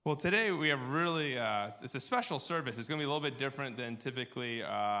Well, today we have really, it's a special service. It's going to be a little bit different than typically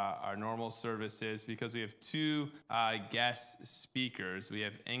our normal services because we have two guest speakers. We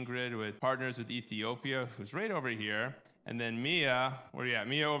have Ingrid with Partners with Ethiopia, who's right over here, and then Meya, where are you at?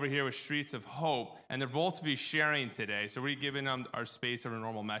 Meya over here with Streets of Hope, and they're both to be sharing today. So we're giving them our space of a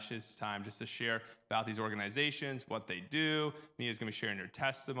normal message time just to share about these organizations, what they do. Meya's going to be sharing her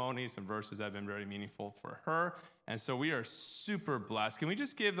testimony, some verses that have been very meaningful for her. And so we are super blessed. Can we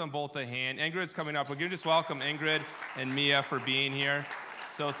just give them both a hand? Ingrid's coming up. We're going to just welcome Ingrid and Meya for being here.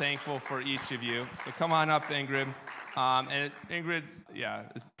 So thankful for each of you. So come on up, Ingrid. And Ingrid,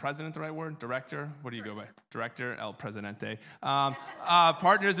 is president the right word? Director? What do you go by? Director, El Presidente.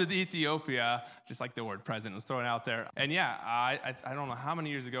 Partners with Ethiopia, just like the word president, let's throw it out there. And I don't know how many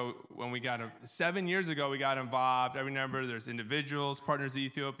years ago when we got, 7 years ago we got involved. I remember there's individuals, Partners with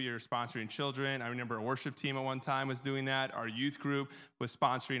Ethiopia are sponsoring children. I remember a worship team at one time was doing that. Our youth group was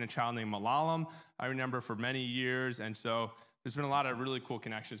sponsoring a child named Malalam. I remember for many years, and so there's been a lot of really cool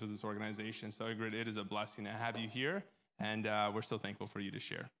connections with this organization. So, Ingrid, it is a blessing to have you here, and we're so thankful for you to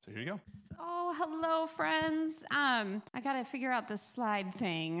share. So here you go. So, hello, friends. I got to figure out this slide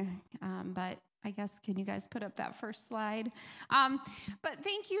thing, but I guess, can you guys put up that first slide? But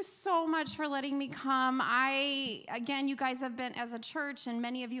thank you so much for letting me come. Again, you guys have been, as a church, and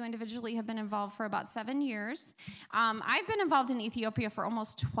many of you individually have been involved for about 7 years. I've been involved in Ethiopia for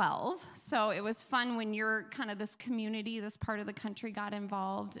almost 12, so it was fun when you're kind of this community, this part of the country got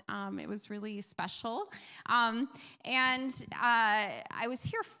involved. It was really special. And I was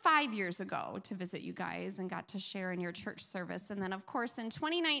here 5 years ago to visit you guys and got to share in your church service. And then, of course, in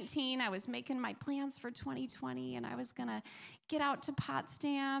 2019, I was making my plans for 2020, and I was going to get out to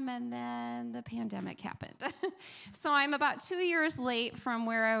Potsdam, and then the pandemic happened. So I'm about 2 years late from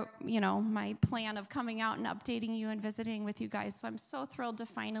where, my plan of coming out and updating you and visiting with you guys. So I'm so thrilled to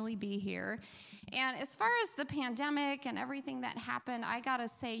finally be here. And as far as the pandemic and everything that happened, I got to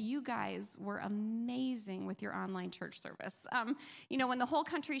say, you guys were amazing with your online church service. When the whole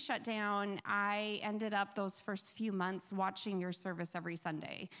country shut down, I ended up those first few months watching your service every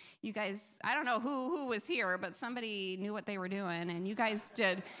Sunday. You guys, I don't know who was here, but somebody knew what they were doing, and you guys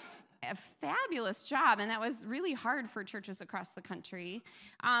did a fabulous job, and that was really hard for churches across the country.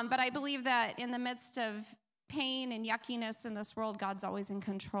 But I believe that in the midst of pain and yuckiness in this world, God's always in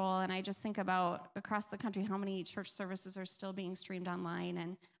control. And I just think about across the country how many church services are still being streamed online,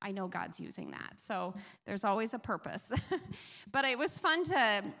 and I know God's using that. So there's always a purpose. But it was fun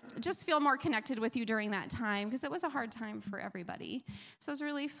to just feel more connected with you during that time because it was a hard time for everybody. So it was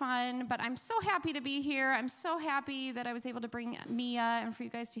really fun. But I'm so happy to be here. I'm so happy that I was able to bring Meya and for you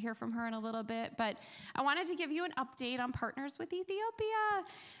guys to hear from her in a little bit. But I wanted to give you an update on Partners with Ethiopia.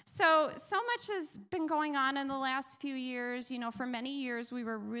 So much has been going on in the last few years. For many years, we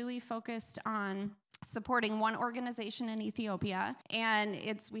were really focused on supporting one organization in Ethiopia, and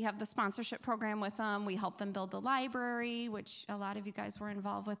we have the sponsorship program with them. We help them build the library, which a lot of you guys were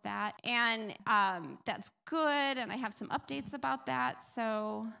involved with that, and that's good, and I have some updates about that.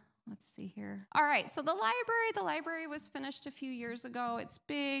 So let's see here. All right, so the library was finished a few years ago. It's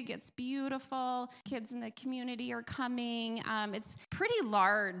big, it's beautiful. Kids in the community are coming. It's pretty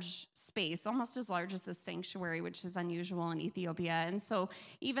large space, almost as large as the sanctuary, which is unusual in Ethiopia. And so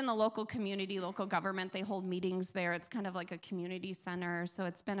even the local community, local government, they hold meetings there. It's kind of like a community center. So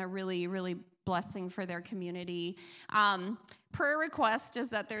it's been a really, really blessing for their community. Prayer request is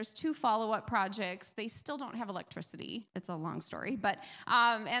that there's 2 follow-up projects. They still don't have electricity. It's a long story, but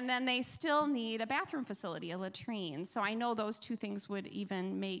and then they still need a bathroom facility, a latrine. So I know those 2 things would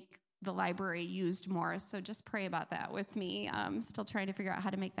even make the library used more. So just pray about that with me. I'm still trying to figure out how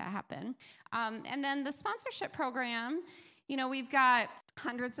to make that happen. And then the sponsorship program. We've got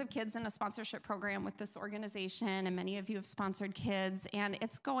hundreds of kids in a sponsorship program with this organization, and many of you have sponsored kids, and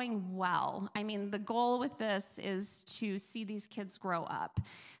it's going well. I mean, the goal with this is to see these kids grow up.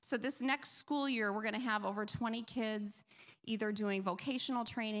 So this next school year, we're going to have over 20 kids either doing vocational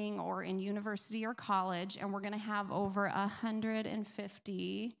training or in university or college, and we're going to have over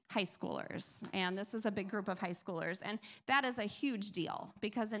 150 high schoolers. And this is a big group of high schoolers, and that is a huge deal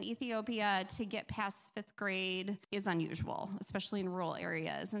because in Ethiopia, to get past 5th grade is unusual, especially in rural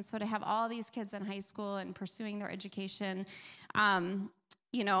areas. And so to have all these kids in high school and pursuing their education,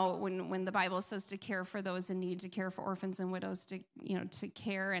 when the Bible says to care for those in need, to care for orphans and widows, to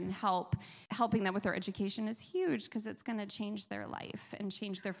care and helping them with their education is huge because it's going to change their life and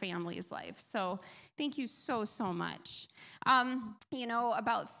change their family's life. So thank you so, so much.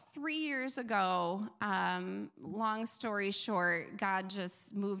 About 3 years ago, long story short, God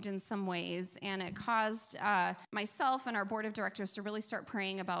just moved in some ways, and it caused myself and our board of directors to really start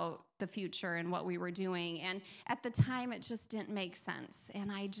praying about the future and what we were doing. And at the time, it just didn't make sense.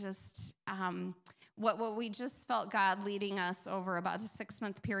 And I just, what we just felt God leading us over about a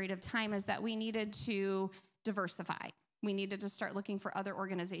 6-month period of time is that we needed to diversify. We needed to start looking for other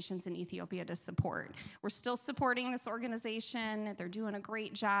organizations in Ethiopia to support. We're still supporting this organization. They're doing a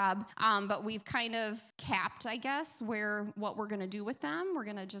great job, but we've kind of capped, I guess, what we're going to do with them. We're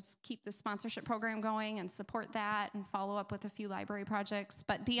going to just keep the sponsorship program going and support that and follow up with a few library projects.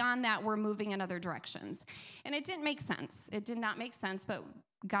 But beyond that, we're moving in other directions. And it didn't make sense. It did not make sense, but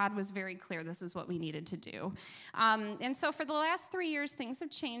God was very clear this is what we needed to do. And so for the last 3 years, things have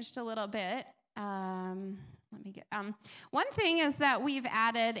changed a little bit. One thing is that we've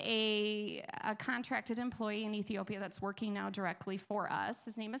added a contracted employee in Ethiopia that's working now directly for us.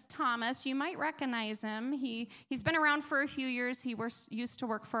 His name is Thomas. You might recognize him. He's been around for a few years. He used to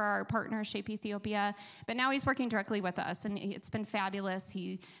work for our partner, Shape Ethiopia, but now he's working directly with us, and it's been fabulous.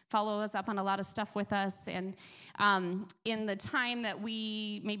 He follows up on a lot of stuff with us, and in the time that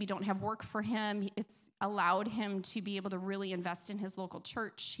we maybe don't have work for him, it's allowed him to be able to really invest in his local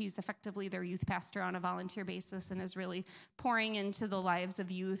church. He's effectively their youth pastor on a volunteer basis and is really pouring into the lives of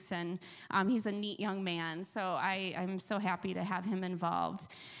youth, and he's a neat young man, so I'm so happy to have him involved.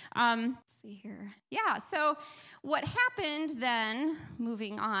 Let's see here. Yeah, so what happened then,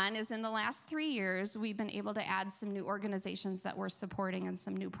 moving on, is in the last 3 years, we've been able to add some new organizations that we're supporting and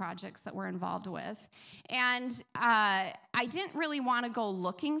some new projects that we're involved with. And I didn't really want to go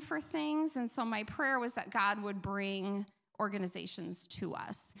looking for things, and so my prayer was that God would bring organizations to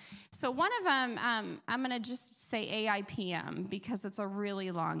us. So one of them, I'm going to just say AIPM because it's a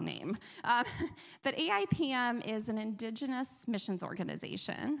really long name. But AIPM is an indigenous missions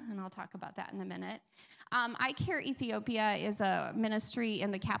organization, and I'll talk about that in a minute. I Care Ethiopia is a ministry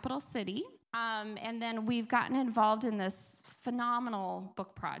in the capital city, and then we've gotten involved in this phenomenal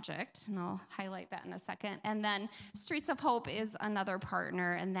book project, and I'll highlight that in a second. And then Streets of Hope is another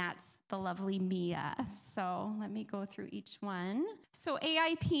partner, and that's the lovely Meya. So let me go through each one. So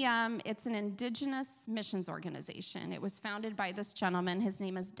AIPM, it's an indigenous missions organization. It was founded by this gentleman. His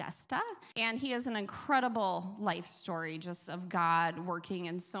name is Desta, and he has an incredible life story just of God working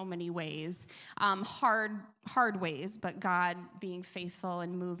in so many ways, hard ways, but God being faithful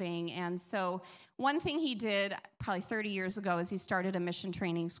and moving. And so one thing he did probably 30 years ago is he started a mission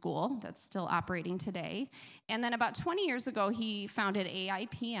training school that's still operating today. And then about 20 years ago, he founded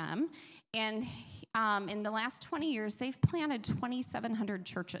AIPM. And in the last 20 years, they've planted 2,700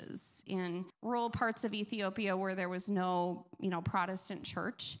 churches in rural parts of Ethiopia where there was no, Protestant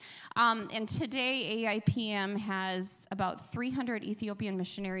church. And today, AIPM has about 300 Ethiopian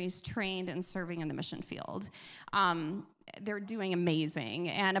missionaries trained and serving in the mission field. They're doing amazing,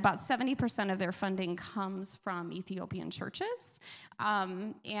 and about 70% of their funding comes from Ethiopian churches.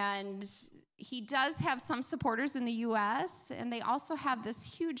 And he does have some supporters in the U.S., and they also have this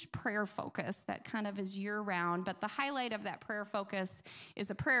huge prayer focus that kind of is year-round, but the highlight of that prayer focus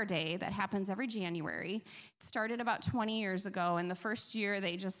is a prayer day that happens every January. It started about 20 years ago, and the first year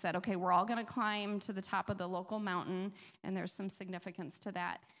they just said, okay, we're all going to climb to the top of the local mountain, and there's some significance to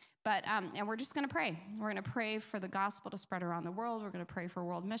that. But, and we're just going to pray. We're going to pray for the gospel to spread around the world. We're going to pray for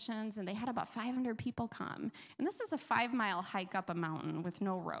world missions. And they had about 500 people come. And this is a 5-mile hike up a mountain with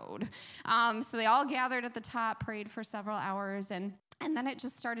no road. So they all gathered at the top, prayed for several hours. And then it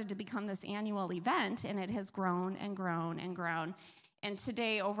just started to become this annual event. And it has grown and grown and grown. And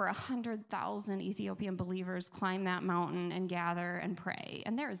today, over 100,000 Ethiopian believers climb that mountain and gather and pray.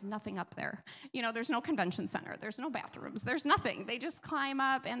 And there is nothing up there. There's no convention center. There's no bathrooms. There's nothing. They just climb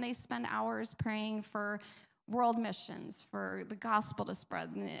up and they spend hours praying for world missions, for the gospel to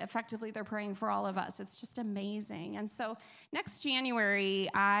spread. And effectively, they're praying for all of us. It's just amazing. And so next January,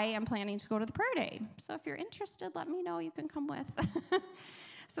 I am planning to go to the prayer day. So if you're interested, let me know. You can come with.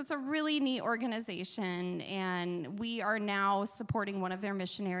 So it's a really neat organization, and we are now supporting one of their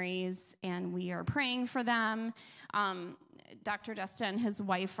missionaries, and we are praying for them. Dr. Desta and his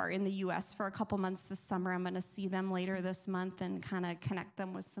wife are in the U.S. for a couple months this summer. I'm going to see them later this month and kind of connect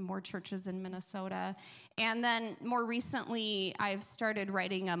them with some more churches in Minnesota. And then more recently, I've started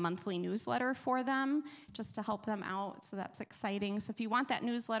writing a monthly newsletter for them just to help them out. So that's exciting. So if you want that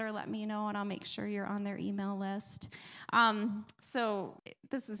newsletter, let me know, and I'll make sure you're on their email list. So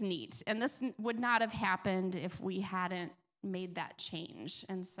this is neat. And this would not have happened if we hadn't made that change.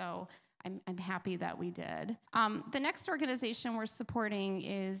 And so I'm happy that we did. The next organization we're supporting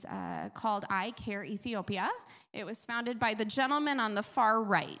is called I Care Ethiopia. It was founded by the gentleman on the far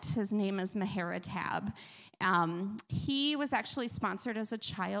right. His name is Meya Tab. He was actually sponsored as a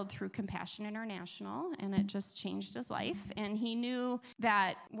child through Compassion International, and it just changed his life. And he knew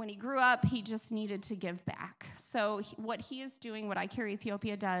that when he grew up, he just needed to give back. So what he is doing, what I Care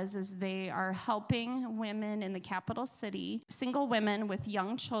Ethiopia does, is they are helping women in the capital city, single women with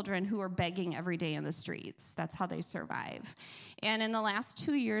young children who are begging every day in the streets. That's how they survive. And in the last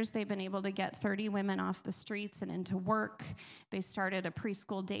 2 years, they've been able to get 30 women off the streets and into work. They started a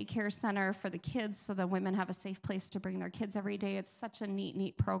preschool daycare center for the kids so the women have a safe place to bring their kids every day. It's such a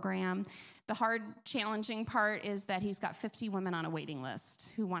neat program. The hard, challenging part is that he's got 50 women on a waiting list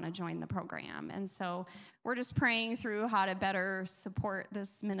who want to join the program. And so we're just praying through how to better support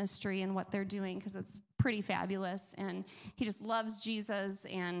this ministry and what they're doing, because it's pretty fabulous. And he just loves Jesus.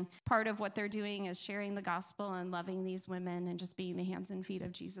 And part of what they're doing is sharing the gospel and loving these women and just being the hands and feet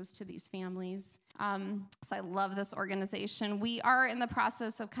of Jesus to these families. So I love this organization. We are in the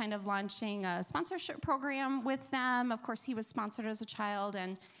process of kind of launching a sponsorship program with them. Of course, he was sponsored as a child,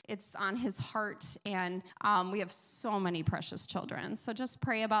 and it's on his heart. And we have so many precious children. So just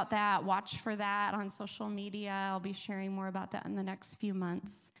pray about that. Watch for that on social media. I'll be sharing more about that in the next few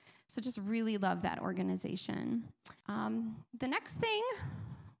months. So just really love that organization. The next thing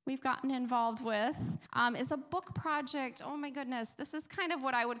we've gotten involved with is a book project. Oh my goodness, this is kind of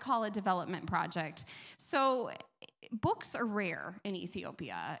what I would call a development project. So books are rare in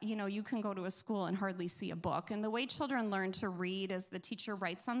Ethiopia. You know, you can go to a school and hardly see a book. And the way children learn to read is the teacher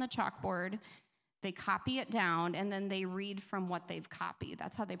writes on the chalkboard, they copy it down, and then they read from what they've copied.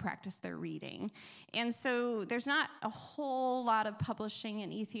 That's how they practice their reading. And so there's not a whole lot of publishing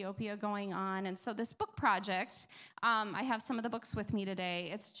in Ethiopia going on. And so this book project, I have some of the books with me today.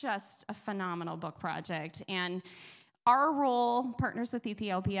 It's just a phenomenal book project. And our role, Partners with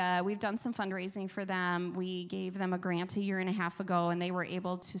Ethiopia, we've done some fundraising for them. We gave them a grant 1.5 years ago, and they were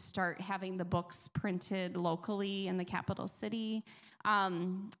able to start having the books printed locally in the capital city,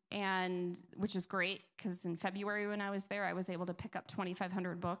 and which is great, because in February when I was there, I was able to pick up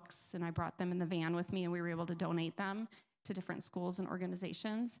 2,500 books, and I brought them in the van with me, and we were able to donate them to different schools and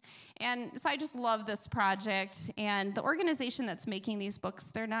organizations. And so I just love this project. And the organization that's making these books,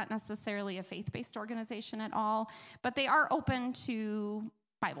 they're not necessarily a faith-based organization at all, but they are open to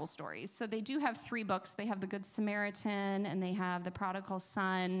Bible stories. So they do have 3 books. They have the Good Samaritan, and they have the Prodigal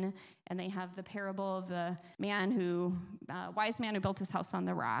Son, and they have the parable of the wise man who built his house on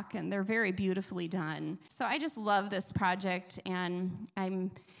the rock. And they're very beautifully done. So I just love this project, and I'm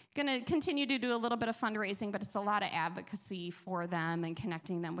going to continue to do a little bit of fundraising, but it's a lot of advocacy for them and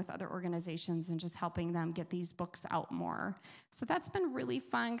connecting them with other organizations and just helping them get these books out more. So that's been really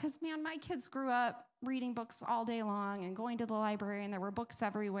fun, because, man, my kids grew up reading books all day long and going to the library, and there were books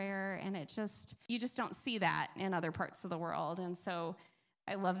everywhere, and you just don't see that in other parts of the world. And so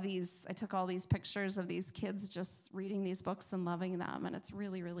I love these. I took all these pictures of these kids just reading these books and loving them, and it's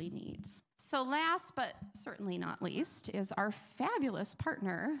really, really neat. So last, but certainly not least, is our fabulous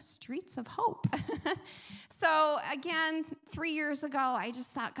partner, Streets of Hope. So again, 3 years ago, I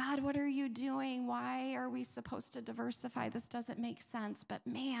just thought, God, what are you doing? Why are we supposed to diversify? This doesn't make sense. But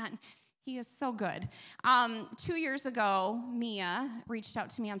man, he is so good. 2 years ago, Meya reached out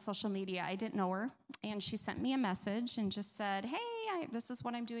to me on social media. I didn't know her, and she sent me a message and just said, hey, this is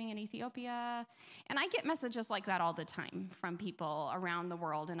what I'm doing in Ethiopia. And I get messages like that all the time from people around the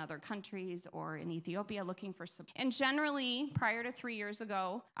world in other countries or in Ethiopia looking for support. And generally, prior to 3 years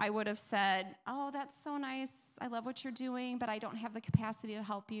ago, I would have said, oh, that's so nice. I love what you're doing, but I don't have the capacity to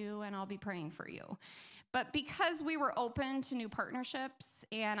help you, and I'll be praying for you. But because we were open to new partnerships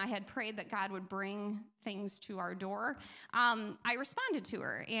and I had prayed that God would bring things to our door, I responded to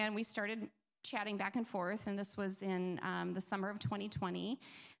her, and we started chatting back and forth, and this was in the summer of 2020.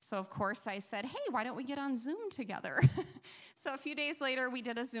 So, of course, I said, hey, why don't we get on Zoom together? So a few days later, we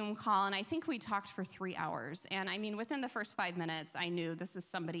did a Zoom call, and I think we talked for 3 hours. And I mean, within the first 5 minutes, I knew this is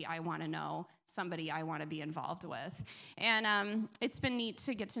somebody I want to know, somebody I want to be involved with. And it's been neat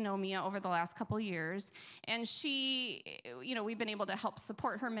to get to know Meya over the last couple years. And she, we've been able to help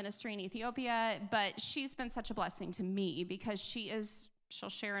support her ministry in Ethiopia, but she's been such a blessing to me because she'll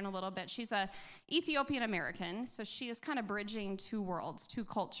share in a little bit. She's a Ethiopian American, so she is kind of bridging 2 worlds, 2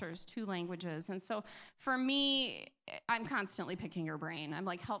 cultures, 2 languages. And so for me, I'm constantly picking her brain. I'm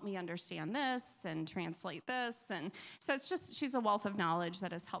like, help me understand this and translate this. And so she's a wealth of knowledge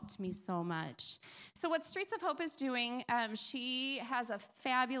that has helped me so much. So what Streets of Hope is doing, she has a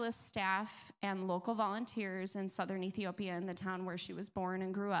fabulous staff and local volunteers in southern Ethiopia, in the town where she was born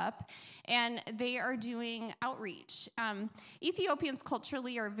and grew up. And they are doing outreach. Ethiopians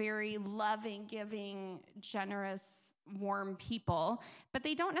culturally are very loving, giving, generous, warm people, but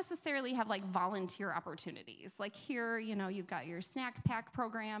they don't necessarily have like volunteer opportunities. Like here, you've got your snack pack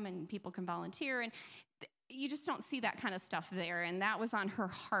program and people can volunteer, and you just don't see that kind of stuff there. And that was on her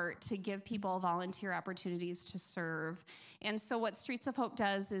heart, to give people volunteer opportunities to serve. And so what Streets of Hope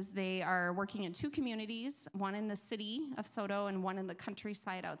does is they are working in 2 communities, one in the city of Soto and one in the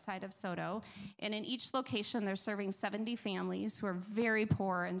countryside outside of Soto. And in each location, they're serving 70 families who are very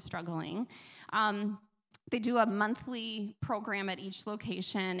poor and struggling. They do a monthly program at each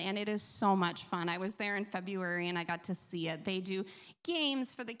location, and it is so much fun. I was there in February, and I got to see it. They do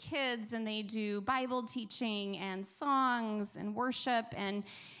games for the kids, and they do Bible teaching and songs and worship, and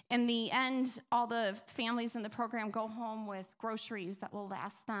in the end, all the families in the program go home with groceries that will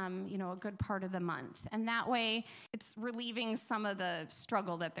last them, a good part of the month. And that way, it's relieving some of the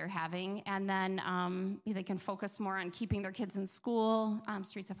struggle that they're having, and then they can focus more on keeping their kids in school.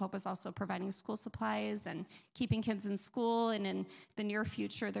 Streets of Hope is also providing school supplies and keeping kids in school, and in the near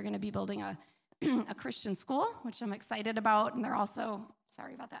future, they're going to be building a Christian school, which I'm excited about, and they're also,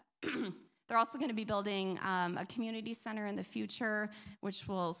 sorry about that, they're also going to be building a community center in the future, which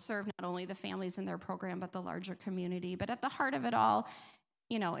will serve not only the families in their program, but the larger community. But at the heart of it all,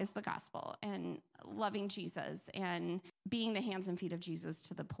 is the gospel and loving Jesus and being the hands and feet of Jesus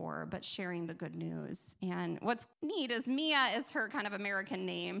to the poor, but sharing the good news. And what's neat is Meya is her kind of American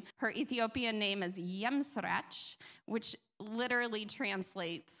name. Her Ethiopian name is Yemisrach, which literally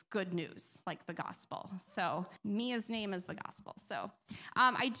translates good news, like the gospel. So Meya's name is the gospel. So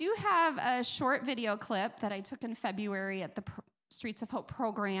I do have a short video clip that I took in February at the Streets of Hope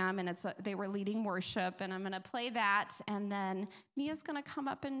program, and they were leading worship, and I'm going to play that, and then Meya's going to come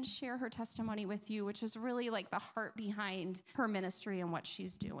up and share her testimony with you, which is really like the heart behind her ministry and what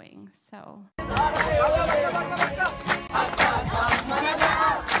she's doing. So.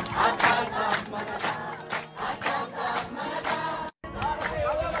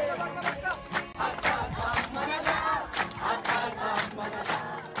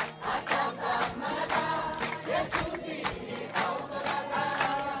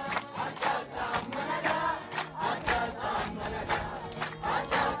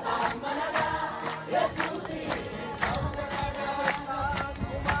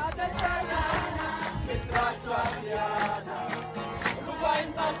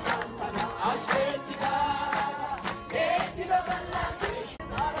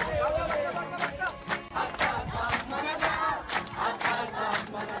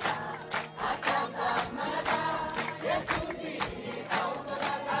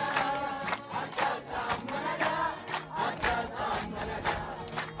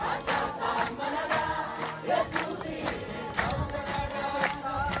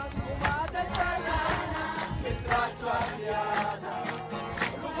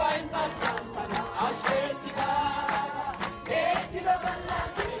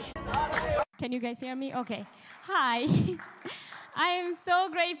 Can you guys hear me? Okay. Hi. I am so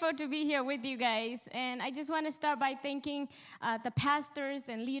grateful to be here with you guys, and I just want to start by thanking the pastors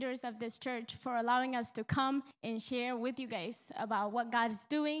and leaders of this church for allowing us to come and share with you guys about what God is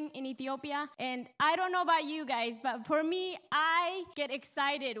doing in Ethiopia. And I don't know about you guys, but for me, I get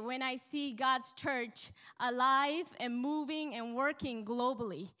excited when I see God's church alive and moving and working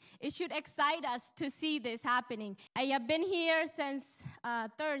globally. It should excite us to see this happening. I have been here since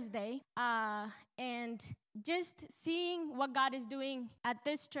Thursday, and just seeing what God is doing at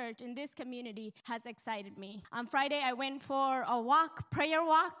this church, in this community, has excited me. On Friday, I went for a prayer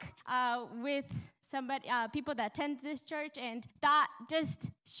walk, with people that attend this church, and that just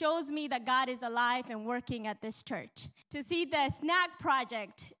shows me that God is alive and working at this church. To see the snack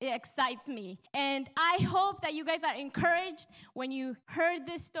project, it excites me. And I hope that you guys are encouraged when you heard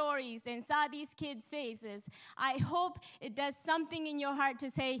these stories and saw these kids' faces. I hope it does something in your heart to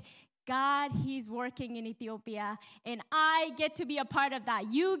say, God, He's working in Ethiopia, and I get to be a part of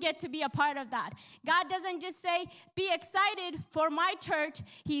that. You get to be a part of that. God doesn't just say, be excited for my church.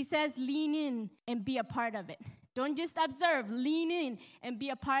 He says, lean in and be a part of it. Don't just observe, lean in and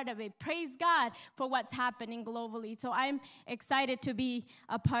be a part of it. Praise God for what's happening globally. So I'm excited to be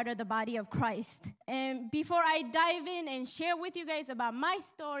a part of the body of Christ. And before I dive in and share with you guys about my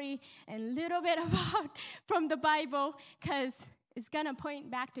story and a little bit about from the Bible, because it's going to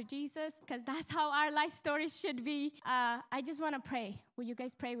point back to Jesus, because that's how our life stories should be. I just want to pray. Will you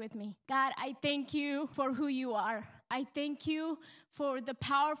guys pray with me? God, I thank you for who you are. I thank you for the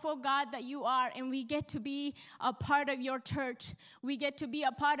powerful God that you are, and we get to be a part of your church. We get to be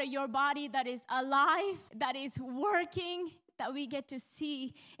a part of your body that is alive, that is working, that we get to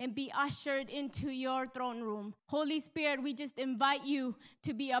see and be ushered into your throne room. Holy Spirit, we just invite you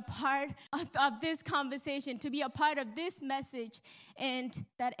to be a part of this conversation, to be a part of this message, and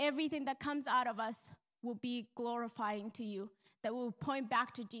that everything that comes out of us will be glorifying to you, that will point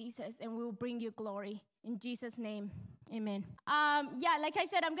back to Jesus and will bring you glory. In Jesus' name, amen. Like I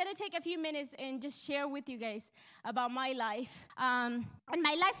said, I'm going to take a few minutes and just share with you guys about my life. And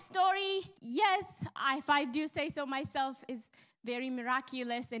my life story, yes, if I do say so myself, is very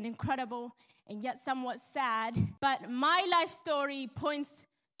miraculous and incredible and yet somewhat sad. But my life story points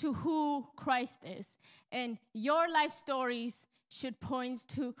to who Christ is. And your life stories should point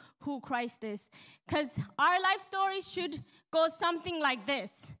to who Christ is. Because our life stories should go something like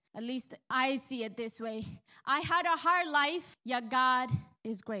this. At least I see it this way. I had a hard life, yet God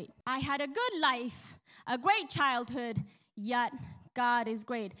is great. I had a good life, a great childhood, yet God is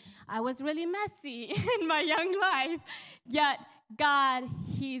great. I was really messy in my young life, yet God,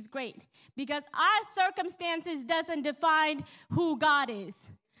 He's great. Because our circumstances doesn't define who God is.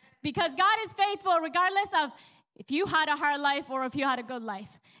 Because God is faithful regardless of if you had a hard life or if you had a good life.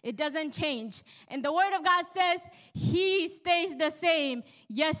 It doesn't change. And the Word of God says He stays the same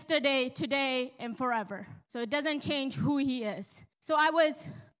yesterday, today, and forever. So it doesn't change who He is. So I was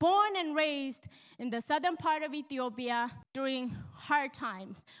born and raised in the southern part of Ethiopia during hard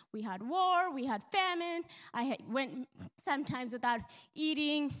times. We had war, we had famine. I went sometimes without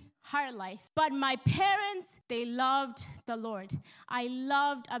eating, hard life. But my parents, they loved the Lord. I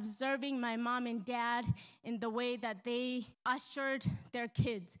loved observing my mom and dad in the way that they ushered their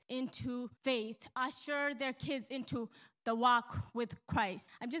kids into faith, ushered their kids into the walk with Christ.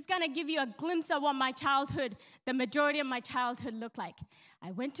 I'm just going to give you a glimpse of what my childhood, the majority of my childhood looked like.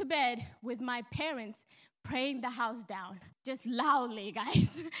 I went to bed with my parents praying the house down, just loudly,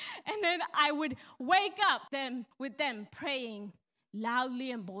 guys. And then I would wake up with them praying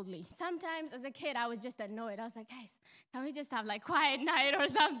loudly and boldly. Sometimes as a kid, I was just annoyed. I was like, guys, can we just have like quiet night or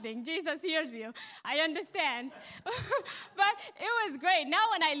something? Jesus hears you. I understand. But it was great. Now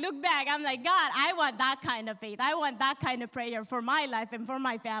when I look back, I'm like, God, I want that kind of faith. I want that kind of prayer for my life and for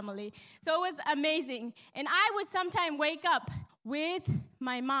my family. So it was amazing. And I would sometimes wake up with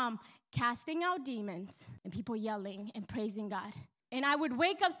my mom casting out demons and people yelling and praising God. And I would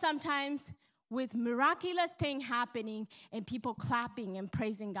wake up sometimes with miraculous thing happening and people clapping and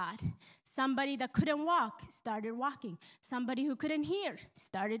praising God. Somebody that couldn't walk started walking. Somebody who couldn't hear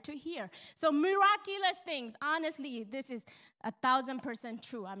started to hear. So miraculous things. Honestly, this is 1,000%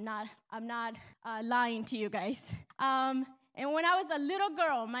 true. I'm not lying to you guys. And when I was a little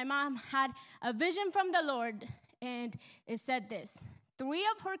girl, my mom had a vision from the Lord, and it said this: 3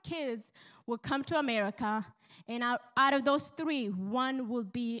 of her kids would come to America, and out of those 3, 1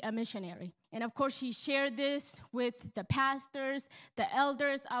 would be a missionary. And of course, she shared this with the pastors, the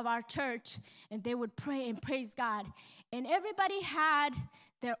elders of our church, and they would pray and praise God. And everybody had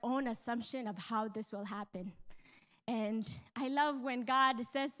their own assumption of how this will happen. And I love when God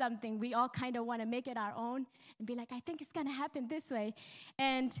says something, we all kind of want to make it our own and be like, I think it's going to happen this way.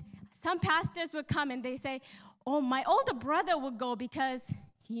 And some pastors would come and they say, oh, my older brother would go because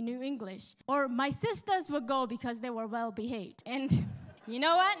he knew English. Or my sisters would go because they were well behaved. And you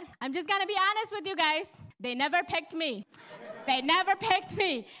know what? I'm just going to be honest with you guys. They never picked me. They never picked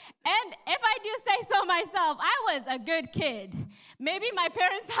me. And if I do say so myself, I was a good kid. Maybe my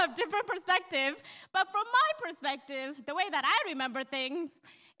parents have different perspective, but from my perspective, the way that I remember things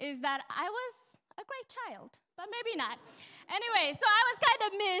is that I was a great child, but maybe not. Anyway, so I was kind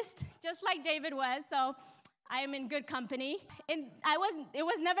of missed, just like David was. So I am in good company. And it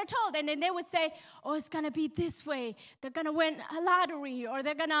was never told. And then they would say, oh, it's going to be this way. They're going to win a lottery, or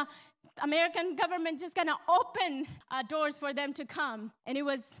American government just going to open doors for them to come. And it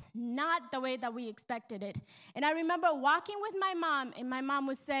was not the way that we expected it. And I remember walking with my mom, and my mom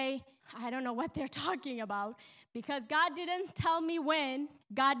would say, I don't know what they're talking about, because God didn't tell me when,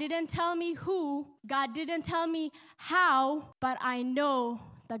 God didn't tell me who, God didn't tell me how, but I know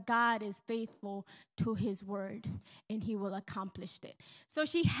that God is faithful to his word, and he will accomplish it. So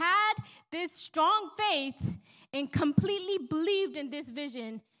she had this strong faith and completely believed in this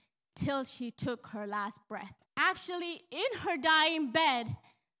vision till she took her last breath. Actually, in her dying bed,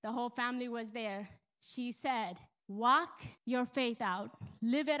 the whole family was there. She said, walk your faith out,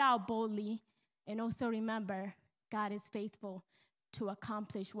 live it out boldly, and also remember, God is faithful to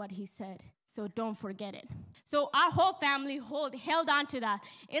accomplish what he said. So don't forget it. So our whole family held on to that.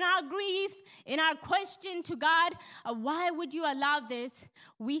 In our grief, in our question to God, why would you allow this?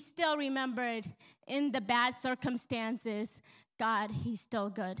 We still remembered in the bad circumstances, God, he's still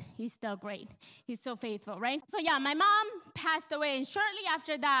good. He's still great. He's so faithful, right? So yeah, my mom passed away, and shortly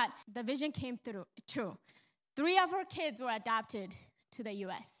after that, the vision came true. 3 of her kids were adopted to the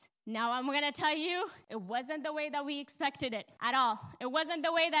U.S. Now, I'm going to tell you, it wasn't the way that we expected it at all. It wasn't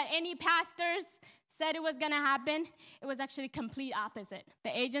the way that any pastors said it was going to happen. It was actually complete opposite.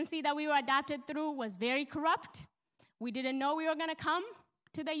 The agency that we were adopted through was very corrupt. We didn't know we were going to come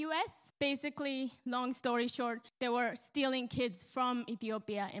to the U.S. Basically, long story short, they were stealing kids from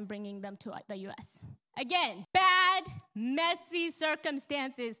Ethiopia and bringing them to the U.S. Again, bad, messy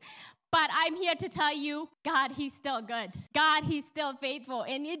circumstances. But I'm here to tell you, God, he's still good. God, he's still faithful.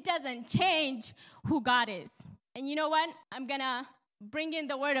 And it doesn't change who God is. And you know what? I'm going to bring in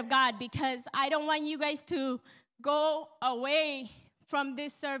the word of God, because I don't want you guys to go away from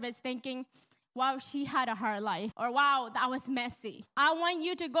this service thinking, wow, she had a hard life, or wow, that was messy. I want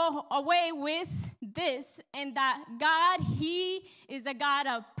you to go away with this, and that God, he is a God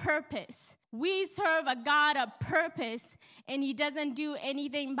of purpose. We serve a God of purpose, and he doesn't do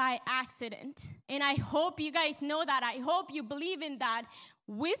anything by accident. And I hope you guys know that. I hope you believe in that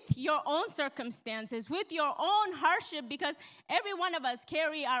with your own circumstances, with your own hardship, because every one of us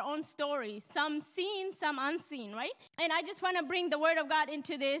carry our own stories, some seen, some unseen, right? And I just want to bring the word of God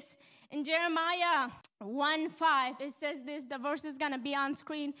into this. In Jeremiah 1:5, it says this. The verse is going to be on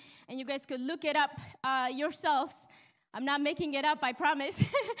screen, and you guys could look it up yourselves. I'm not making it up, I promise.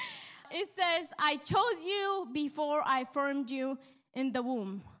 It says, I chose you before I formed you in the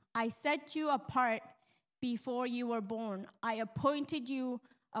womb. I set you apart before you were born. I appointed you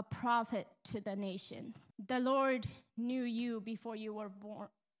a prophet to the nations. The Lord knew you before you were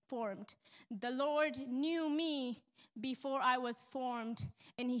formed. The Lord knew me before I was formed,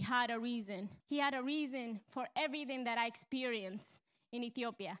 and he had a reason. He had a reason for everything that I experienced in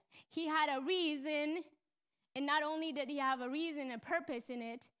Ethiopia. He had a reason, and not only did he have a reason and purpose in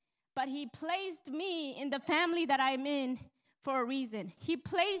it, but he placed me in the family that I'm in for a reason. He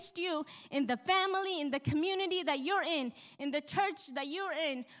placed you in the family, in the community that you're in the church that you're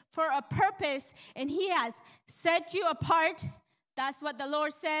in, for a purpose, and he has set you apart. That's what the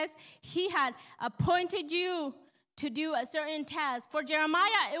Lord says. He had appointed you to do a certain task. For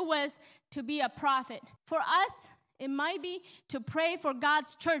Jeremiah, it was to be a prophet. For us, it might be to pray for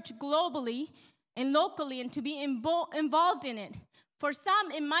God's church globally and locally, and to be involved in it. For some,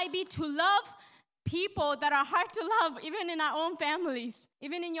 it might be to love people that are hard to love, even in our own families,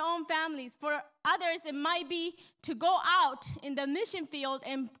 even in your own families. For others, it might be to go out in the mission field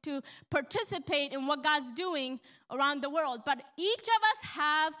and to participate in what God's doing around the world. But each of us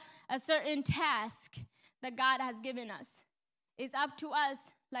have a certain task that God has given us. It's up to us,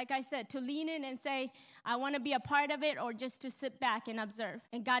 like I said, to lean in and say, I want to be a part of it, or just to sit back and observe.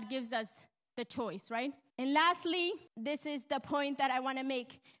 And God gives us the choice, right? And lastly, this is the point that I want to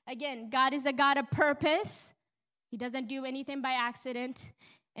make. Again, God is a God of purpose. He doesn't do anything by accident.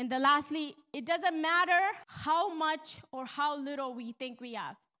 And lastly, it doesn't matter how much or how little we think we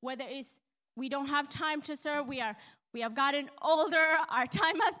have. Whether it's we don't have time to serve, we have gotten older, our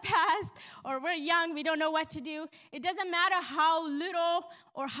time has passed, or we're young, we don't know what to do. It doesn't matter how little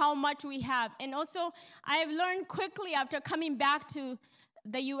or how much we have. And also, I've learned quickly after coming back to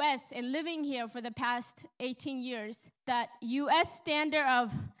the U.S. and living here for the past 18 years, that U.S. standard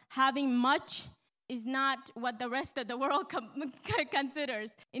of having much is not what the rest of the world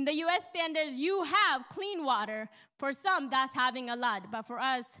considers. In the U.S. standards, you have clean water. For some, that's having a lot, but for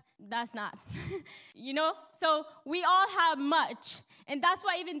us, that's not. So we all have much. And that's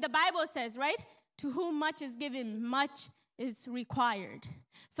why even the Bible says, right? To whom much is given, much is required.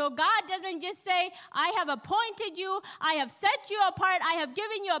 So God doesn't just say, I have appointed you, I have set you apart, I have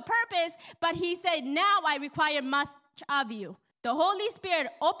given you a purpose, but he said, now I require much of you. The Holy Spirit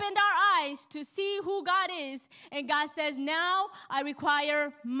opened our eyes to see who God is, and God says, now I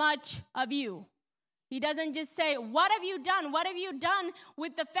require much of you. He doesn't just say, what have you done? What have you done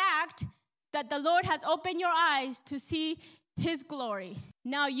with the fact that the Lord has opened your eyes to see his glory?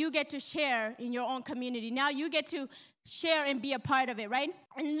 Now you get to share in your own community. Now you get to share and be a part of it, right?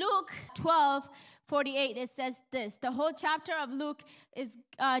 In Luke 12:48, it says this. The whole chapter of Luke is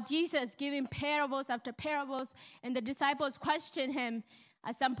Jesus giving parables after parables, and the disciples question him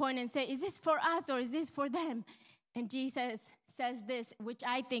at some point and say, is this for us or is this for them? And Jesus says this, which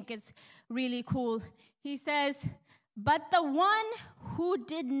I think is really cool. He says, but the one who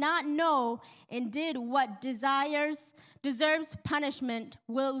did not know and did what deserves punishment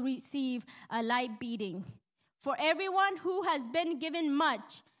will receive a light beating. For everyone who has been given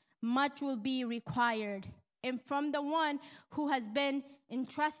much, much will be required. And from the one who has been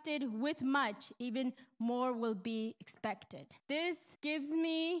entrusted with much, even more will be expected. This gives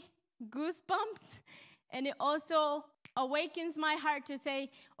me goosebumps, and it also awakens my heart to say,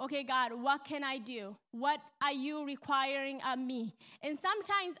 okay, God, what can I do? What are you requiring of me? And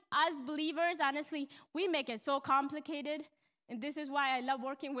sometimes as believers, honestly, we make it so complicated. And this is why I love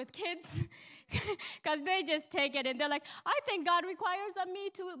working with kids, because they just take it and they're like, I think God requires of me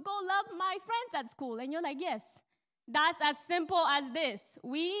to go love my friends at school. And you're like, yes, that's as simple as this.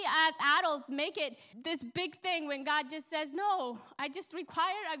 We as adults make it this big thing when God just says, no, I just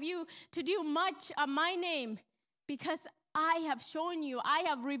require of you to do much of my name, because I have shown you, I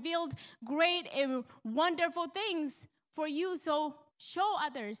have revealed great and wonderful things for you. So show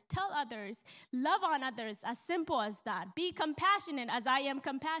others, tell others, love on others, as simple as that. Be compassionate as I am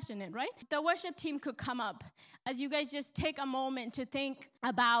compassionate, right? The worship team could come up as you guys just take a moment to think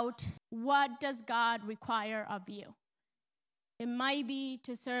about, what does God require of you? It might be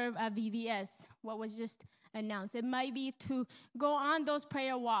to serve at VVS, what was just announced. It might be to go on those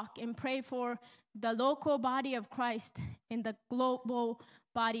prayer walk and pray for the local body of Christ and the global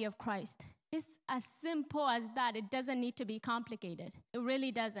body of Christ. It's as simple as that. It doesn't need to be complicated. It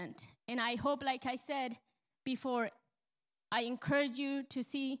really doesn't. And I hope, like I said before, I encourage you to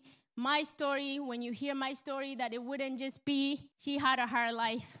see my story. When you hear my story, that it wouldn't just be, she had a hard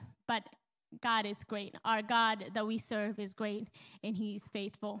life, but God is great. Our God that we serve is great, and he is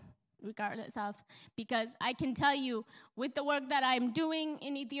faithful regardless of. Because I can tell you, with the work that I'm doing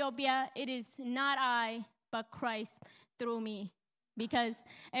in Ethiopia, it is not I, but Christ through me. Because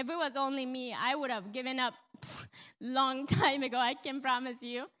if it was only me, I would have given up long time ago, I can promise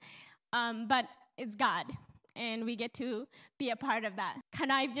you. But it's God, and we get to be a part of that. Can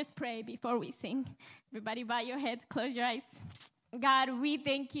I just pray before we sing? Everybody bow your heads, close your eyes. God, we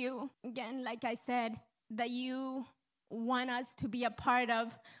thank you, again, like I said, that you want us to be a part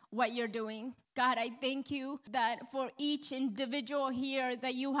of what you're doing. God, I thank you that for each individual here,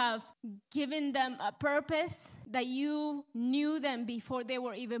 that you have given them a purpose, that you knew them before they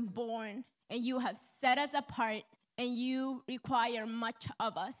were even born, and you have set us apart, and you require much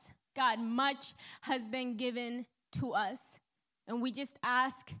of us. God, much has been given to us, and we just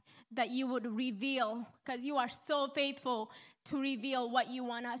ask that you would reveal, because you are so faithful to reveal what you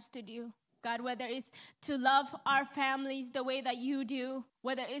want us to do. God, whether it's to love our families the way that you do,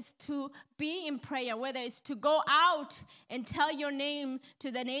 whether it's to be in prayer, whether it's to go out and tell your name to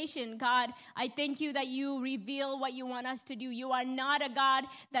the nation, God, I thank you that you reveal what you want us to do. You are not a God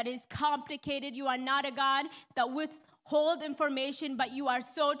that is complicated. You are not a God that withhold information, but you are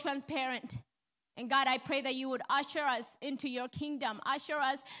so transparent. And God, I pray that you would usher us into your kingdom, usher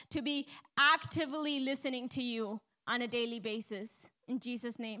us to be actively listening to you on a daily basis. In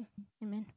Jesus' name, amen.